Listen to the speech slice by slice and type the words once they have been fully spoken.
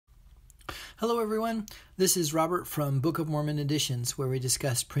Hello everyone, this is Robert from Book of Mormon Editions, where we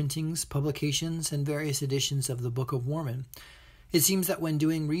discuss printings, publications, and various editions of the Book of Mormon. It seems that when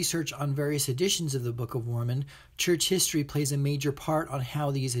doing research on various editions of the Book of Mormon, church history plays a major part on how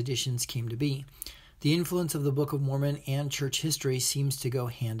these editions came to be. The influence of the Book of Mormon and church history seems to go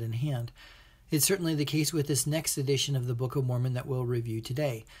hand in hand. It's certainly the case with this next edition of the Book of Mormon that we'll review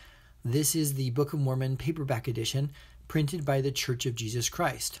today. This is the Book of Mormon paperback edition, printed by the Church of Jesus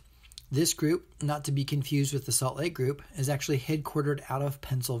Christ. This group, not to be confused with the Salt Lake group, is actually headquartered out of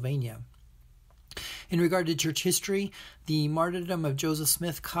Pennsylvania. In regard to church history, the martyrdom of Joseph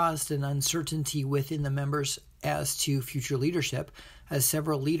Smith caused an uncertainty within the members as to future leadership, as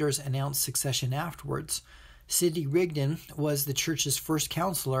several leaders announced succession afterwards. Sydney Rigdon was the church's first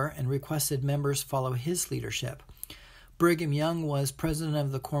counselor and requested members follow his leadership. Brigham Young was president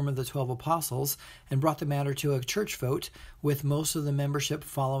of the Quorum of the 12 Apostles and brought the matter to a church vote, with most of the membership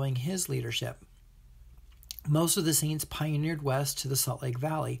following his leadership. Most of the saints pioneered west to the Salt Lake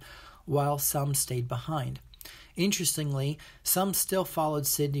Valley, while some stayed behind. Interestingly, some still followed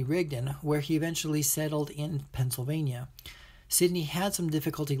Sydney Rigdon, where he eventually settled in Pennsylvania. Sydney had some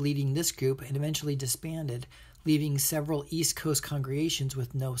difficulty leading this group and eventually disbanded, leaving several East Coast congregations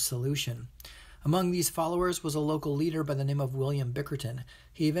with no solution. Among these followers was a local leader by the name of William Bickerton.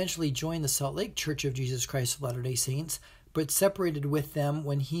 He eventually joined the Salt Lake Church of Jesus Christ of Latter-day Saints, but separated with them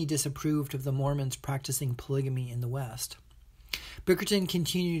when he disapproved of the Mormons practicing polygamy in the West. Bickerton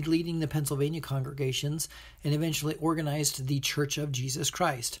continued leading the Pennsylvania congregations and eventually organized the Church of Jesus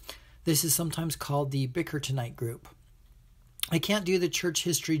Christ. This is sometimes called the Bickertonite group. I can't do the church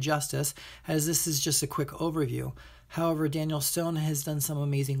history justice, as this is just a quick overview. However, Daniel Stone has done some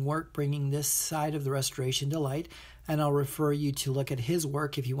amazing work bringing this side of the restoration to light, and I'll refer you to look at his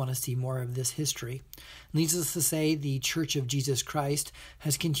work if you want to see more of this history. Needless to say, the Church of Jesus Christ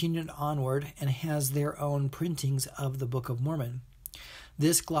has continued onward and has their own printings of the Book of Mormon.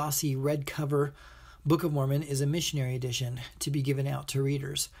 This glossy red cover Book of Mormon is a missionary edition to be given out to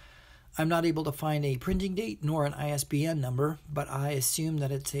readers. I'm not able to find a printing date nor an ISBN number, but I assume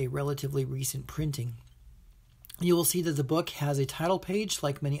that it's a relatively recent printing. You will see that the book has a title page,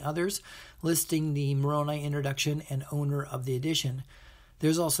 like many others, listing the Moroni introduction and owner of the edition.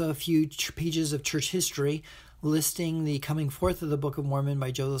 There's also a few pages of church history listing the coming forth of the Book of Mormon by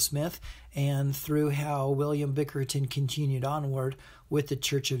Joseph Smith and through how William Bickerton continued onward with the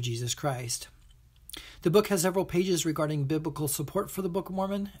Church of Jesus Christ. The book has several pages regarding biblical support for the Book of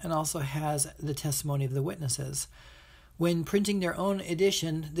Mormon and also has the testimony of the witnesses. When printing their own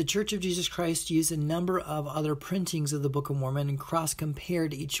edition, the Church of Jesus Christ used a number of other printings of the Book of Mormon and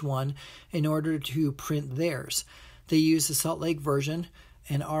cross-compared each one in order to print theirs. They used the Salt Lake version,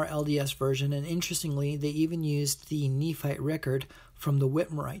 and our LDS version, and interestingly, they even used the Nephite record from the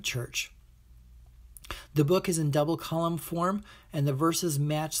Whitmerite Church. The book is in double column form, and the verses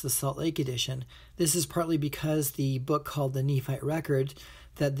match the Salt Lake edition. This is partly because the book called the Nephite record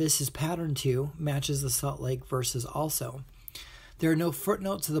that this is patterned to matches the Salt Lake verses also. There are no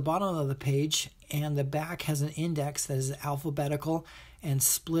footnotes at the bottom of the page, and the back has an index that is alphabetical and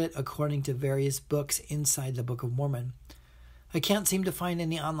split according to various books inside the Book of Mormon. I can't seem to find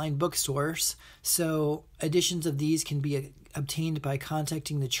any online bookstores, so editions of these can be obtained by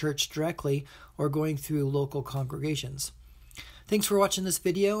contacting the church directly or going through local congregations. Thanks for watching this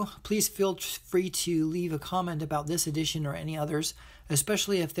video. Please feel free to leave a comment about this edition or any others,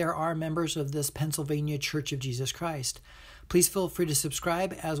 especially if there are members of this Pennsylvania Church of Jesus Christ. Please feel free to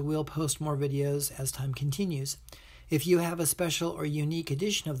subscribe, as we'll post more videos as time continues. If you have a special or unique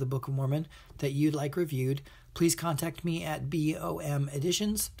edition of the Book of Mormon that you'd like reviewed, please contact me at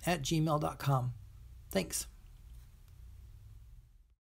bomeditions@gmail.com. Thanks.